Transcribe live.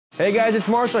Hey guys, it's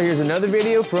Marshall. Here's another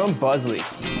video from Buzzlie.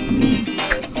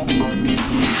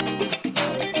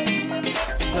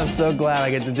 I'm so glad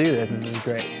I get to do this. This is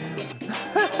great.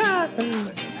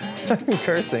 I'm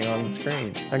cursing on the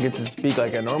screen. I get to speak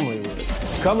like I normally would.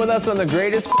 Come with us on the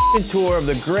greatest tour of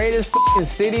the greatest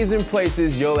cities and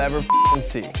places you'll ever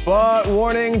see. But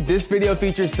warning, this video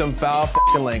features some foul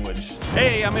language.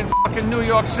 Hey, I'm in New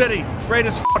York City,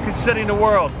 greatest city in the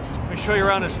world. Let me show you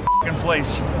around this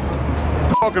place.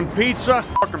 Fucking pizza,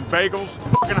 fucking bagels,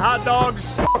 fucking hot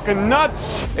dogs, fucking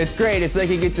nuts. It's great. It's like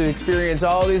you get to experience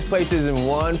all these places in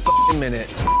 1 minute.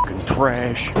 Fucking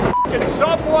trash. Fucking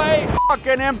Subway,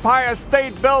 fucking Empire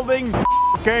State Building,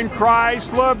 fucking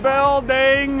Chrysler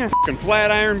Building, fucking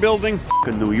Flatiron Building,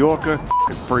 fucking New Yorker,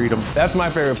 fucking Freedom. That's my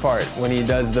favorite part, when he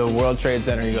does the World Trade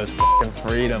Center, he goes, fucking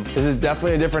Freedom. This is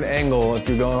definitely a different angle if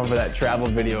you're going for that travel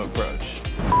video approach.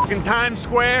 Fucking Times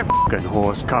Square, fucking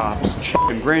horse cops,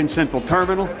 fucking Grand Central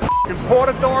Terminal, fucking Port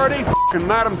Authority, fucking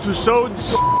Madame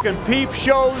Tussauds, fucking peep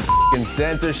shows, fucking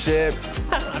censorship.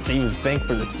 I have to even think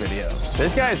for this video.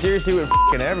 This guy seriously went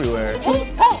fucking everywhere.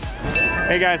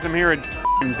 Hey guys, I'm here at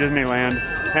Disneyland,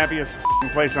 happiest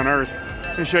place on earth.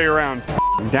 Let me show you around.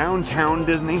 Downtown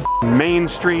Disney, Main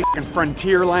Street,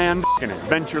 Frontierland,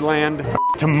 Adventureland,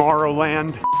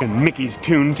 Tomorrowland, Mickey's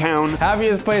Toontown.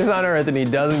 Happiest place on earth, and he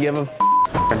doesn't give a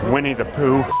Winnie the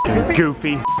Pooh,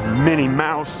 Goofy, Minnie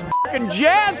Mouse,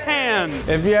 Jazz Hands.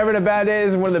 If you're having a bad day,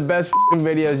 this is one of the best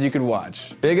videos you could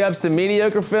watch. Big ups to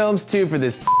Mediocre Films too for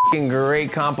this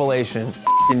great compilation.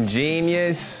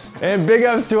 Genius. And big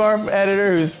ups to our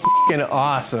editor who's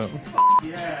awesome.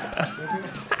 Yeah.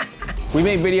 We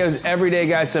make videos every day,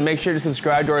 guys, so make sure to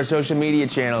subscribe to our social media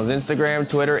channels, Instagram,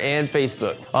 Twitter, and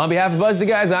Facebook. On behalf of Buzzlie,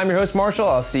 guys, I'm your host, Marshall.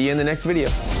 I'll see you in the next video.